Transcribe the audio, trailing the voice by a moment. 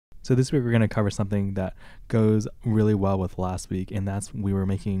So this week we're going to cover something that goes really well with last week, and that's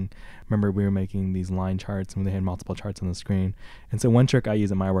remember we were making these line charts and they had multiple charts on the screen. And so one trick I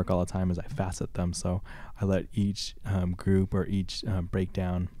use in my work all the time is I facet them. So I let each group or each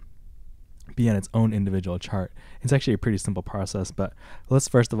breakdown be on its own individual chart. It's actually a pretty simple process, but let's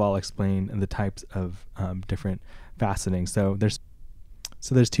first of all explain the types of different faceting. So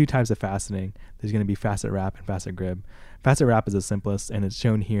there's two types of faceting. There's going to be facet wrap and facet grid. Facet wrap is the simplest, and it's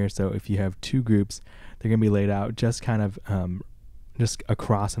shown here. So if you have two groups, they're going to be laid out just kind of just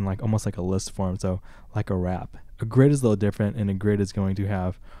across in like almost like a list form, so like a wrap. A grid is a little different, and a grid is going to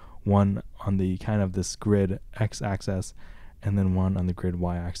have one on the kind of this grid x-axis and then one on the grid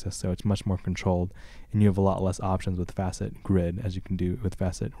y-axis, so it's much more controlled, and you have a lot less options with facet grid as you can do with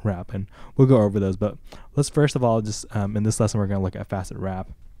facet wrap, and we'll go over those. But let's first of all just in this lesson we're going to look at facet wrap.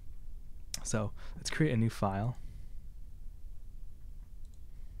 So let's create a new file,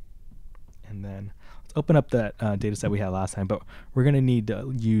 and then let's open up that data set we had last time, but we're going to need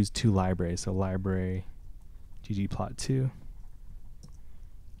to use two libraries. So library GGplot2 and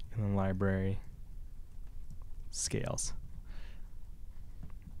then library scales.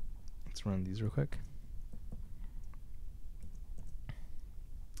 Let's run these real quick.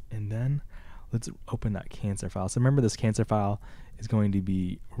 And then let's open that cancer file. So remember, this cancer file is going to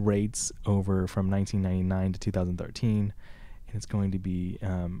be rates over from 1999 to 2013, and it's going to be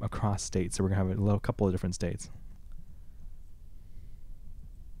across states. So we're going to have a couple of different states.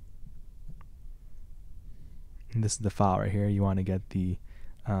 And this is the file right here. You want to get the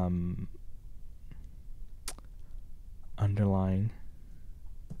underlying.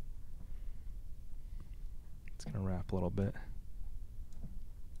 It's going to wrap a little bit,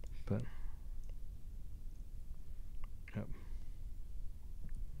 but yep.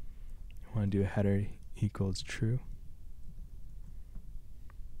 You want to do a header equals true.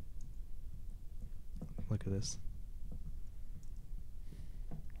 Look at this.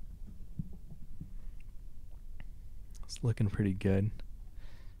 It's looking pretty good.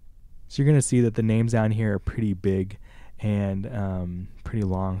 So you're going to see that the names down here are pretty big and pretty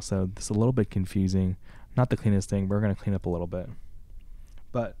long, so this is a little bit confusing. Not the cleanest thing, but we're going to clean up a little bit.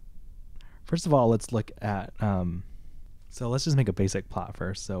 But first of all, let's look at, so let's just make a basic plot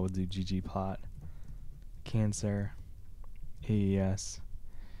first. So we'll do GGplot, cancer, AES,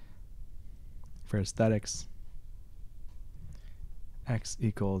 for aesthetics, x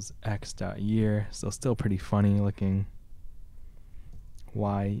equals x dot year, so still pretty funny looking,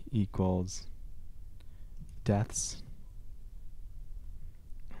 y equals deaths.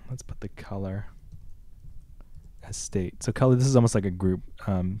 Let's put the color as state. So color, this is almost like a group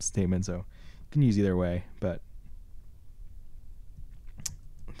statement, so you can use either way, but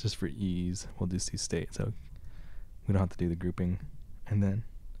just for ease, we'll just do state, so we don't have to do the grouping. And then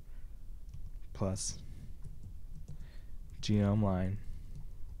plus genome line.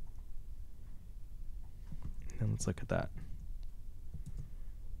 And let's look at that.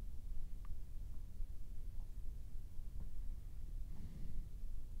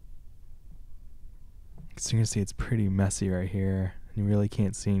 So you're going to see it's pretty messy right here. You really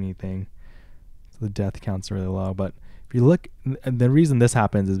can't see anything. So the depth count's really low. But if you look, the reason this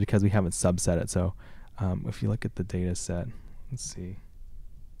happens is because we haven't subset it. So if you look at the data set, let's see.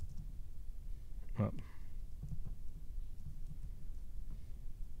 Oh.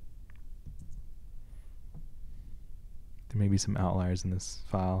 There may be some outliers in this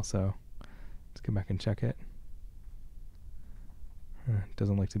file, so let's go back and check it.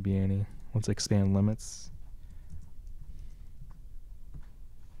 Doesn't look to be any. Let's expand limits.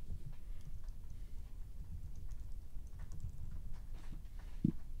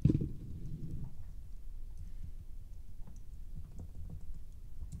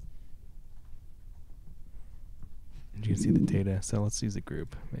 And you can see the data, so let's use a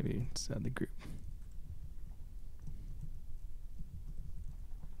group. Maybe just add the group.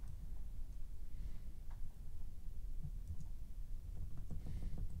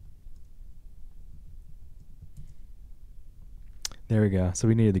 There we go. So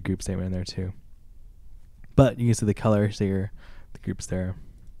we needed the group statement in there too. But you can see the colors here, the groups there.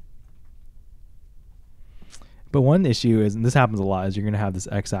 But one issue is, and this happens a lot, is you're going to have this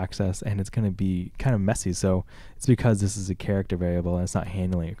x-axis and it's going to be kind of messy. So it's because this is a character variable and it's not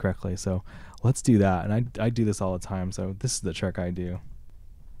handling it correctly. So let's do that. And I do this all the time. So this is the trick I do.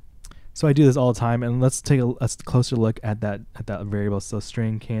 So I do this all the time, and let's take a closer look at that variable. So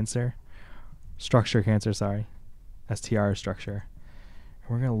string cancer, structure cancer, sorry, str structure.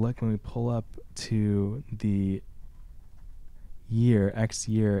 We're going to look when we pull up to the year, x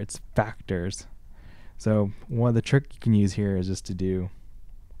year, it's factors. So one of the trick you can use here is just to do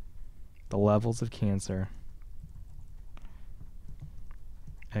the levels of cancer,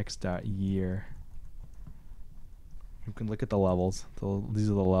 x dot year. You can look at the levels. These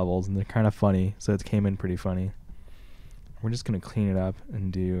are the levels, and they're kind of funny, so it came in pretty funny. We're just going to clean it up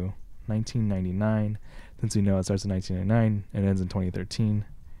and do 1999, since we know it starts in 1999 and ends in 2013.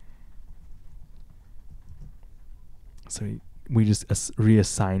 So we just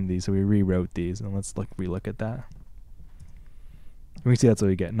reassigned these, so we rewrote these, and let's relook at that. We can see that's what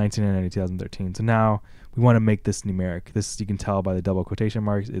we get, 1999 to 2013. So now we want to make this numeric. This, you can tell by the double quotation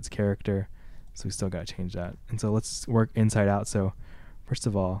marks, it's character. So we still got to change that. And so let's work inside out. So first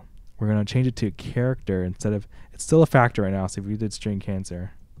of all, we're going to change it to character instead of, it's still a factor right now. So if we did string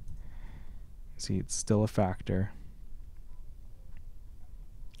cancer, see it's still a factor.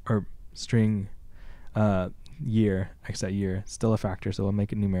 Or string year, x dot year, still a factor. So we'll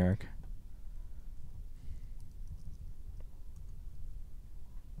make it numeric.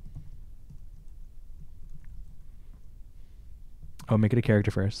 Oh, make it a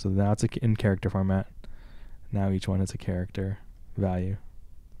character first. So now it's in character format. Now each one is a character value,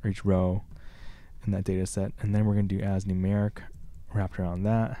 or each row in that data set. And then we're going to do as numeric wrapped around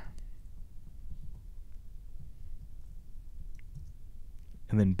that.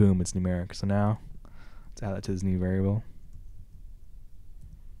 And then boom, it's numeric. So now let's add that to this new variable.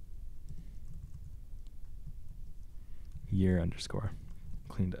 Year underscore.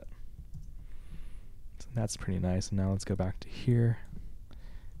 Cleaned up. So that's pretty nice. And now let's go back to here.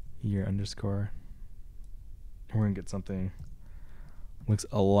 Year underscore. And we're going to get something looks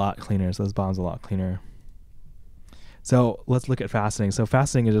a lot cleaner. So this bottom's a lot cleaner. So let's look at faceting. So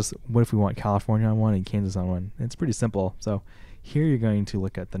faceting is just, what if we want California on one and Kansas on one? It's pretty simple. So here you're going to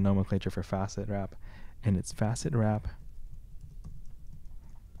look at the nomenclature for facet wrap, and it's facet wrap.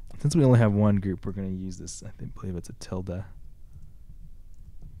 Since we only have one group, we're going to use this, I believe it's a tilde.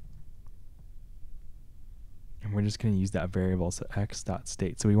 And we're just going to use that variable, so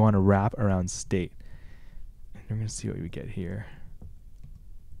x.state. So we want to wrap around state. And we're going to see what we get here.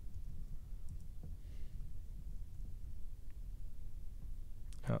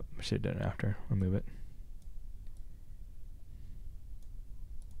 Oh, I should have done it after. I'll move it.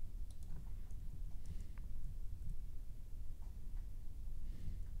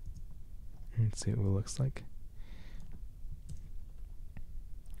 Let's see what it looks like.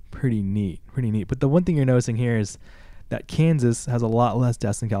 Pretty neat, pretty neat. But the one thing you're noticing here is that Kansas has a lot less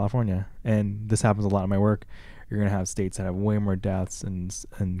deaths than California, and this happens a lot in my work. You're going to have states that have way more deaths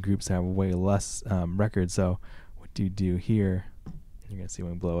and groups that have way less records. So what do you do here? You're going to see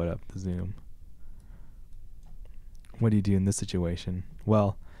when we blow it up, the zoom. What do you do in this situation?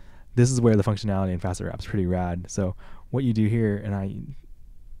 Well, this is where the functionality in facet wrap is pretty rad. So what you do here, and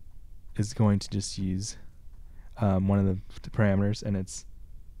is going to just use one of the parameters, and it's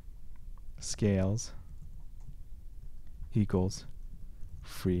scales equals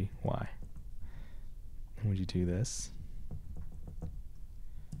free y. And when you do this,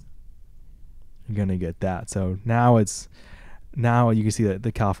 you're going to get that. So now you can see that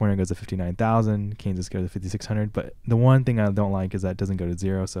the California goes to 59,000, Kansas goes to 5,600. But the one thing I don't like is that it doesn't go to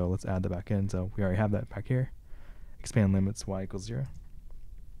 0. So let's add that back in. So we already have that back here. Expand limits y equals 0.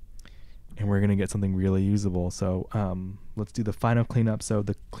 And we're going to get something really usable. So let's do the final cleanup. So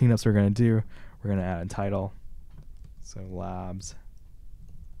the cleanups we're going to do, we're going to add a title. So labs.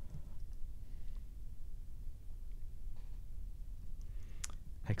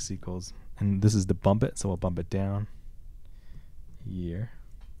 X equals, and this is to bump it, so we'll bump it down. Year.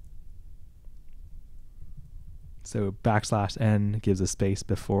 So \n gives a space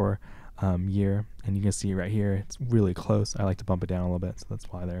before year, and you can see right here it's really close. I like to bump it down a little bit, so that's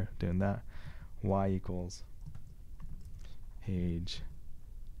why they're doing that. Y equals age,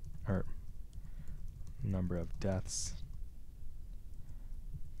 or number of deaths,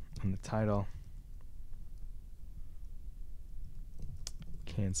 and the title,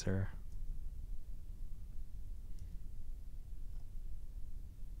 cancer,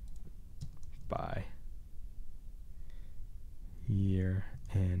 by year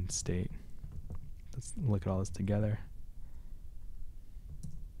and state. Let's look at all this together.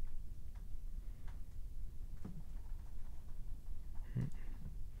 Needs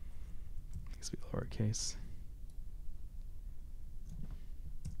to be lowercase.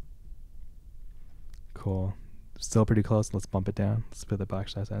 Cool. Still pretty close. Let's bump it down. Let's put the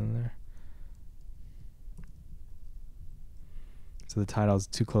backslash in there. So the title is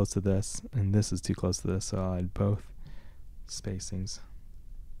too close to this, and this is too close to this, so I'll add both spacings.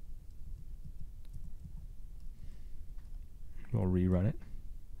 We'll rerun it.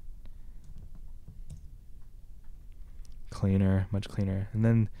 cleaner, much cleaner. And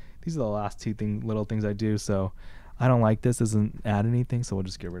then these are the last two little things I do. So I don't like this. Doesn't add anything, so we'll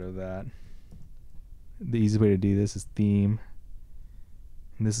just get rid of that. The easiest way to do this is theme.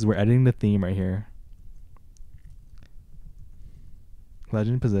 And this is we're editing the theme right here.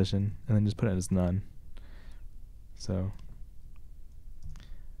 Legend position, and then just put it as none. So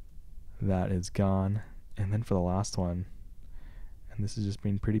that is gone. And then for the last one, and this is just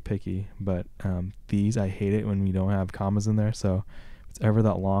being pretty picky, but these, I hate it when we don't have commas in there. So if it's ever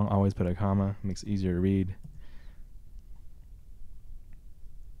that long, always put a comma. It makes it easier to read.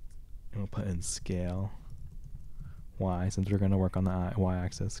 And we'll put in scale Y, since we're going to work on the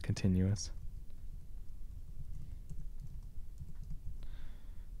Y-axis, continuous.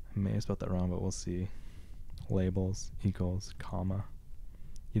 I may have spelled that wrong, but we'll see. Labels equals comma.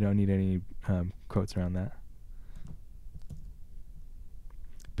 You don't need any quotes around that.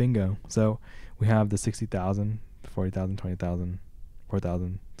 Bingo. So we have the 60,000, 40,000, 20,000,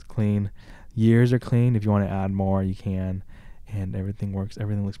 4,000. It's clean. Years are clean. If you want to add more, you can. And everything works.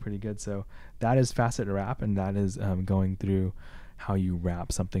 Everything looks pretty good. So that is facet wrap, and that is going through how you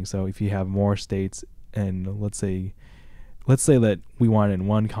wrap something. So if you have more states, and let's say that we want it in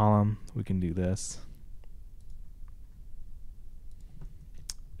one column, we can do this.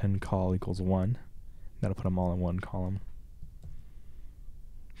 And call equals 1. That'll put them all in one column.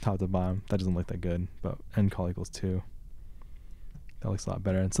 Top to bottom. That doesn't look that good, but end call equals 2. That looks a lot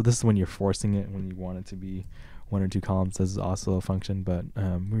better. And so this is when you're forcing it, when you want it to be 1 or 2 columns. This is also a function, but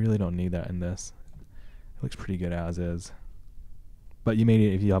we really don't need that in this. It looks pretty good as is. But you may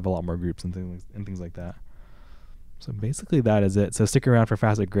need it if you have a lot more groups and things like that. So basically that is it. So stick around for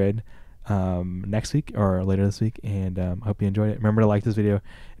Facet Grid next week or later this week, and I hope you enjoyed it. Remember to like this video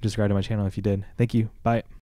and subscribe to my channel if you did. Thank you. Bye.